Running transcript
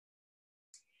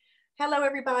Hello,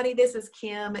 everybody. This is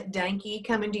Kim Danke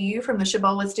coming to you from the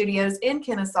Shibboleth Studios in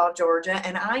Kennesaw, Georgia,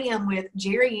 and I am with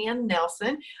Jerriann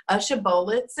Nelson, a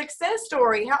Shibboleth success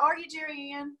story. How are you,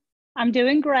 Jerriann? I'm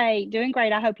doing great. Doing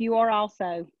great. I hope you are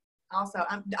also.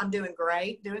 I'm doing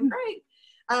great.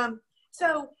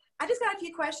 So I just got a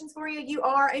few questions for you. You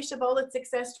are a Shibboleth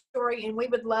success story, and we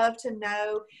would love to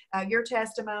know your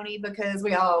testimony because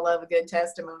we all love a good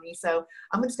testimony. So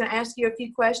I'm just going to ask you a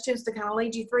few questions to kind of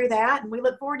lead you through that, and we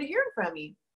look forward to hearing from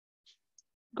you.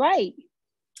 Great.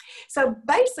 So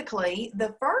basically,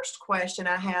 the first question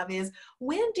I have is,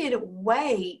 when did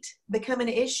weight become an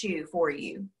issue for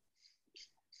you?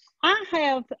 I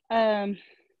have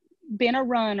been a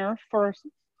runner for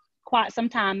quite some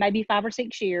time, maybe 5 or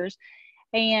 6 years.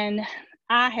 And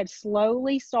I had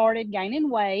slowly started gaining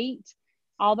weight,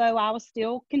 although I was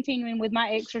still continuing with my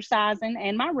exercising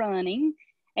and my running.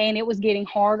 And it was getting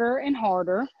harder and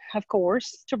harder, of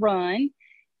course, to run.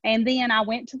 And then I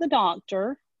went to the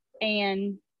doctor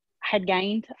and had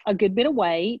gained a good bit of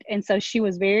weight. And so she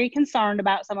was very concerned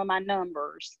about some of my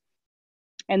numbers.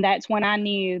 And that's when I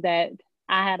knew that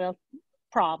I had a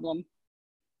problem.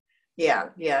 Yeah,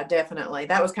 definitely.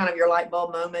 That was kind of your light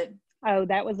bulb moment. Oh,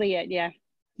 that was it. Yeah.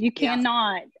 You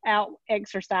cannot out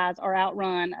exercise or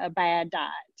outrun a bad diet.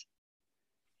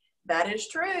 That is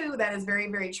true. That is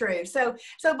very, very true. So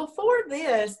before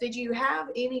this, did you have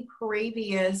any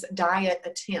previous diet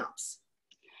attempts?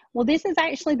 Well, this is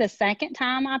actually the second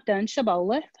time I've done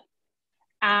Shibboleth.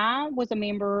 I was a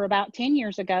member about 10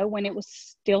 years ago when it was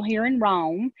still here in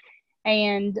Rome,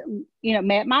 and,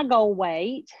 met my goal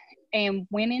weight and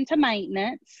went into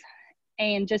maintenance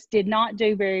and just did not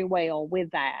do very well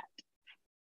with that.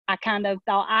 I kind of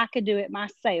thought I could do it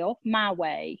myself, my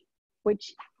way,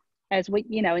 which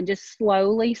and just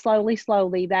slowly,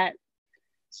 that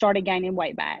started gaining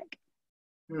weight back.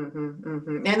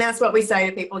 And that's what we say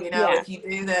to people, if you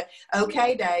do the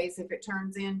okay days, if it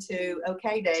turns into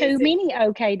okay days. Too many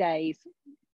okay days.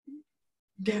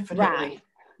 Definitely. Right.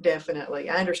 Definitely.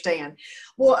 I understand.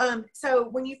 Well, so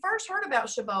when you first heard about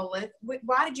Shibboleth,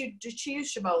 why did you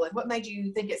choose Shibboleth? What made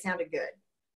you think it sounded good?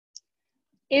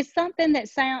 It's something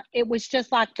it was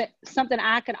just like something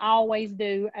I could always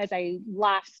do as a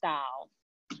lifestyle.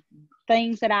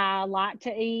 Things that I like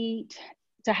to eat,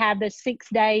 to have the 6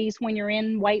 days when you're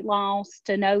in weight loss,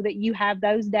 to know that you have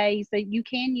those days that you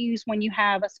can use when you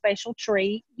have a special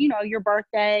treat, your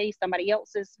birthday, somebody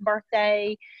else's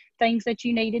birthday, things that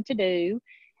you needed to do.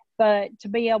 But to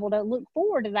be able to look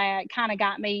forward to that kind of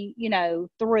got me,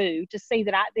 through to see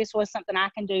that this was something I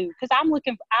can do. Because I was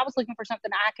looking for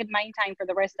something I could maintain for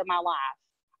the rest of my life.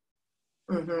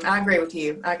 I agree with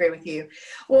you.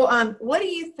 Well, what do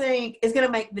you think is going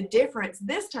to make the difference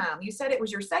this time? You said it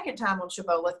was your second time on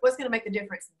Shibboleth. What's going to make the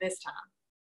difference this time?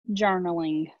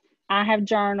 Journaling. I have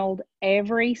journaled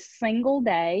every single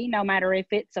day, no matter if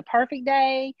it's a perfect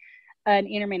day, an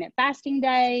intermittent fasting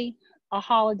day, a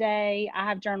holiday. I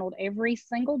have journaled every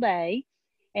single day,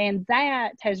 and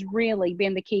that has really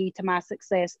been the key to my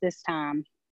success this time.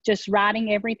 Just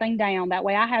writing everything down. That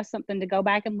way I have something to go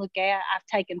back and look at. I've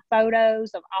taken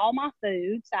photos of all my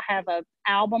foods. I have an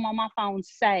album on my phone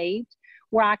saved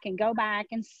where I can go back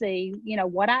and see,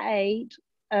 what I ate,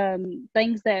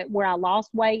 things where I lost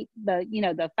weight,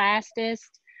 the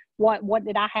fastest, what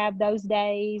did I have those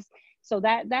days. So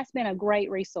that's been a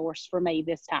great resource for me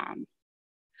this time.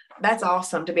 That's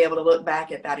awesome to be able to look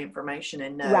back at that information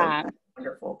and know. Right.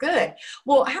 Wonderful. Good.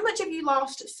 Well, how much have you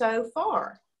lost so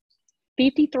far?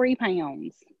 53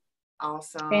 pounds.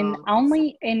 Awesome. And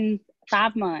only in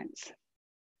 5 months.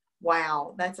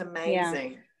 Wow. That's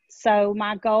amazing. Yeah. So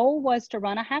my goal was to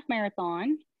run a half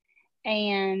marathon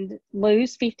and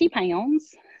lose 50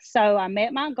 pounds. So I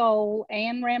met my goal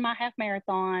and ran my half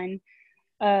marathon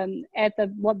I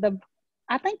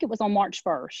think it was on March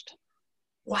 1st.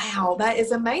 Wow, that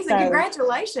is amazing. So,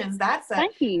 congratulations.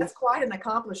 Thank you. That's quite an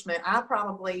accomplishment. I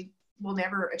probably will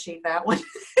never achieve that one.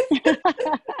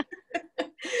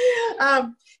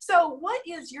 So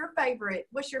what's your favorite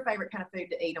kind of food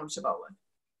to eat on Shibboleth?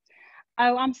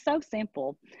 Oh, I'm so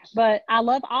simple, but I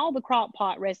love all the crock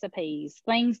pot recipes,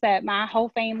 things that my whole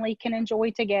family can enjoy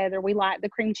together. We like the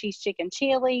cream cheese chicken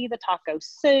chili, the taco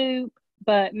soup,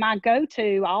 but my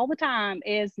go-to all the time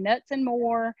is nuts and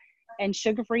more and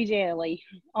sugar-free jelly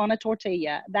on a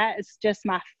tortilla. That is just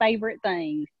my favorite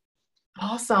thing.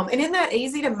 Awesome. And isn't that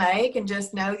easy to make and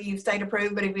just know you've stayed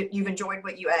approved, but you've enjoyed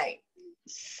what you ate?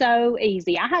 So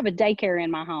easy. I have a daycare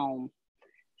in my home.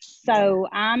 So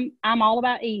I'm all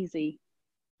about easy.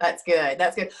 That's good.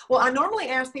 That's good. Well, I normally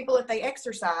ask people if they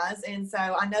exercise. And so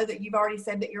I know that you've already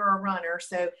said that you're a runner.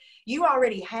 So you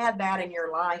already had that in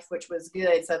your life, which was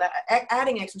good. So that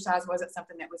adding exercise wasn't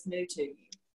something that was new to you.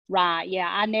 Right. Yeah.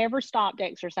 I never stopped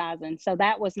exercising. So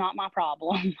that was not my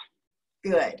problem.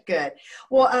 Good, good.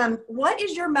 Well, what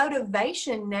is your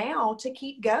motivation now to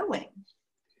keep going?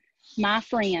 My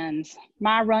friends,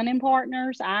 my running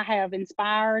partners, I have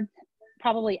inspired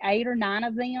probably 8 or 9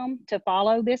 of them to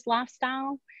follow this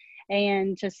lifestyle,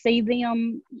 and to see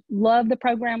them love the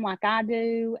program like I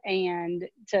do, and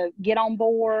to get on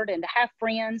board and to have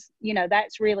friends.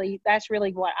 That's really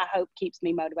what I hope keeps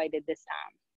me motivated this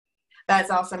time.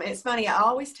 That's awesome. It's funny. I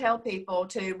always tell people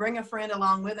to bring a friend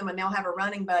along with them and they'll have a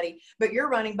running buddy, but your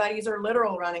running buddies are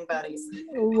literal running buddies.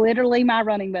 Literally my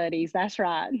running buddies. That's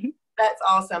right. That's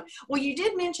awesome. Well, you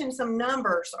did mention some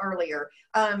numbers earlier.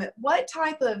 What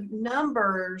type of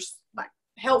numbers, like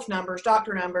health numbers,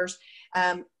 doctor numbers,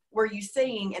 were you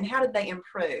seeing, and how did they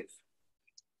improve?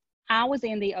 I was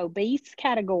in the obese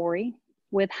category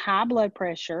with high blood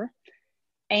pressure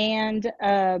and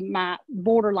my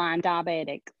borderline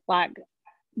diabetic, like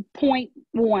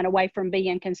 0.1 away from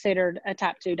being considered a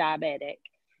type 2 diabetic.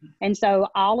 And so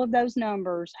all of those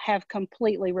numbers have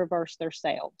completely reversed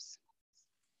themselves.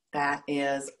 That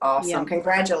is awesome. Yep.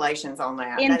 Congratulations on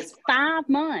that. In 5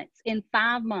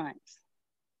 months.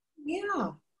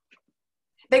 Yeah.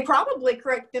 They probably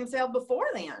corrected themselves before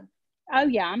then. Oh,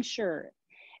 yeah, I'm sure.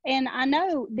 And I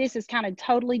know this is kind of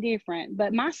totally different,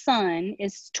 but my son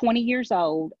is 20 years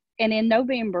old and in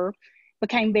November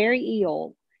became very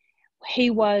ill.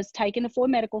 He was taken to Floyd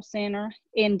Medical Center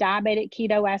in diabetic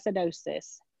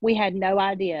ketoacidosis. We had no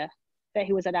idea that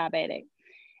he was a diabetic.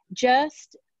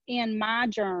 Just in my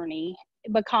journey,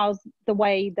 because the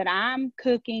way that I'm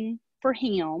cooking for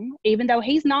him, even though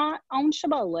he's not on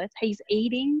Shibboleth, he's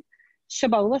eating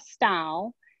Shibboleth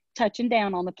style, touching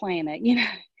down on the planet,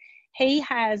 he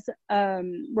has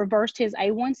reversed his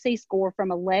A1C score from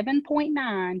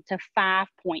 11.9 to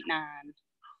 5.9.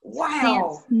 Wow.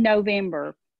 Since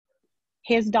November.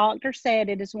 His doctor said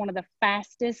it is one of the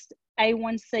fastest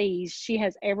A1Cs she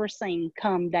has ever seen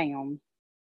come down.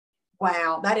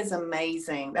 Wow, that is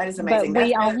amazing. That is amazing. But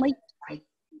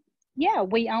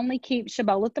we only keep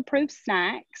Shibboleth approved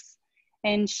snacks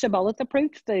and Shibboleth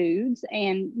approved foods.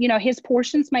 And, his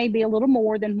portions may be a little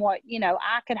more than what,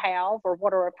 I could have or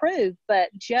what are approved, but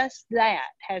just that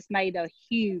has made a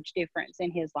huge difference in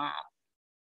his life.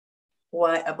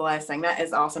 What a blessing. That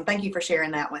is awesome. Thank you for sharing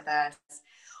that with us.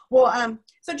 Well,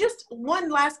 so just one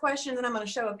last question, then I'm going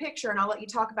to show a picture and I'll let you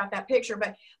talk about that picture.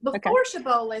 But before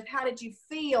Shibboleth, how did you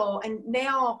feel? And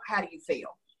now, how do you feel?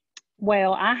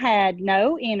 Well, I had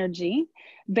no energy,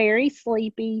 very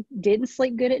sleepy, didn't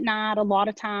sleep good at night a lot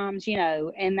of times,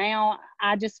 and now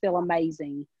I just feel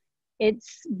amazing.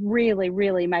 It's really,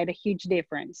 really made a huge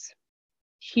difference.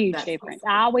 Huge difference.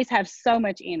 Awesome. I always have so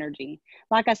much energy.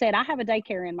 Like I said, I have a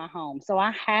daycare in my home, so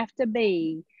I have to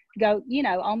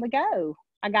on the go.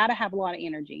 I got to have a lot of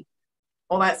energy.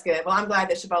 Well, that's good. Well, I'm glad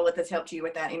that Shibboleth has helped you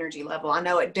with that energy level. I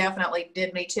know it definitely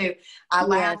did me too. I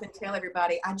laugh and tell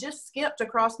everybody, I just skipped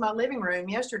across my living room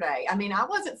yesterday. I mean, I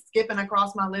wasn't skipping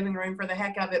across my living room for the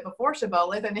heck of it before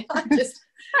Shibboleth, and I just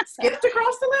skipped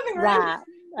across the living room. Right.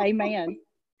 Amen.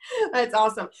 That's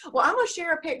awesome. Well, I'm going to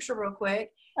share a picture real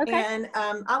quick. Okay. And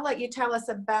I'll let you tell us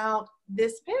about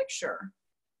this picture.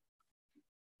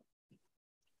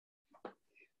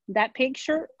 That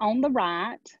picture on the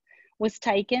right was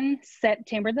taken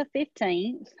September the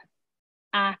 15th.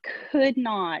 I could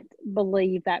not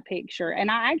believe that picture. And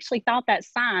I actually thought that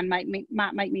sign might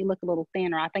make me look a little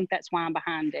thinner. I think that's why I'm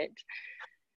behind it.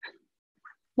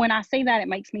 When I see that, it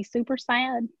makes me super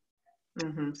sad.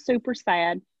 Mm-hmm. Super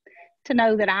sad to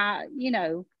know that I,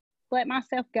 let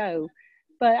myself go.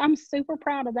 But I'm super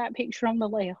proud of that picture on the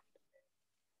left.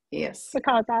 Yes.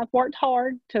 Because I've worked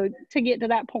hard to get to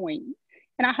that point.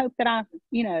 And I hope that I,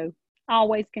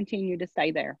 always continue to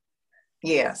stay there.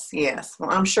 Yes, yes. Well,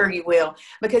 I'm sure you will.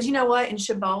 Because you know what? In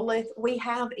Shibboleth, we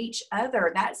have each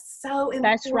other. That's so important.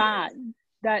 That's right.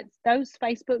 Those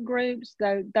Facebook groups,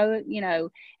 and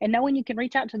knowing you can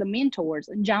reach out to the mentors.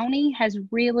 Joni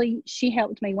she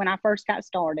helped me when I first got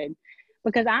started,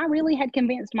 because I really had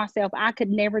convinced myself I could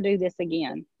never do this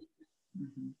again.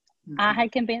 Mm-hmm. Mm-hmm. I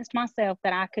had convinced myself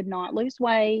that I could not lose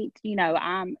weight.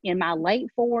 I'm in my late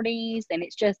 40s and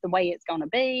it's just the way it's going to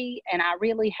be. And I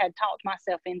really had talked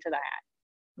myself into that.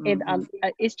 Mm-hmm.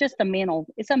 It's just a mental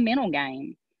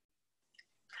game.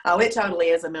 Oh, it totally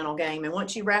is a mental game. And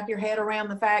once you wrap your head around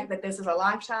the fact that this is a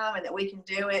lifetime and that we can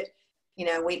do it, we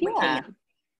can.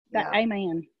 Yeah.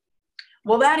 Amen.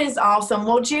 Well, that is awesome.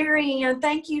 Well, Jerriann,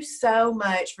 thank you so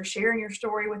much for sharing your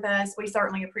story with us. We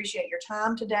certainly appreciate your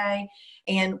time today.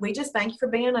 And we just thank you for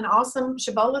being an awesome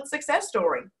Shibboleth success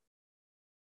story.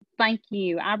 Thank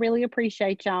you. I really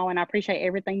appreciate y'all, and I appreciate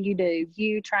everything you do.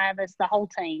 You, Travis, the whole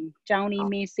team, Joni,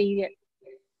 Missy,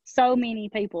 so many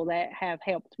people that have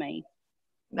helped me.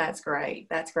 That's great.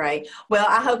 That's great. Well,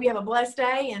 I hope you have a blessed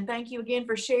day, and thank you again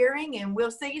for sharing, and we'll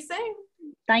see you soon.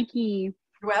 Thank you.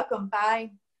 You're welcome.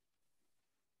 Bye.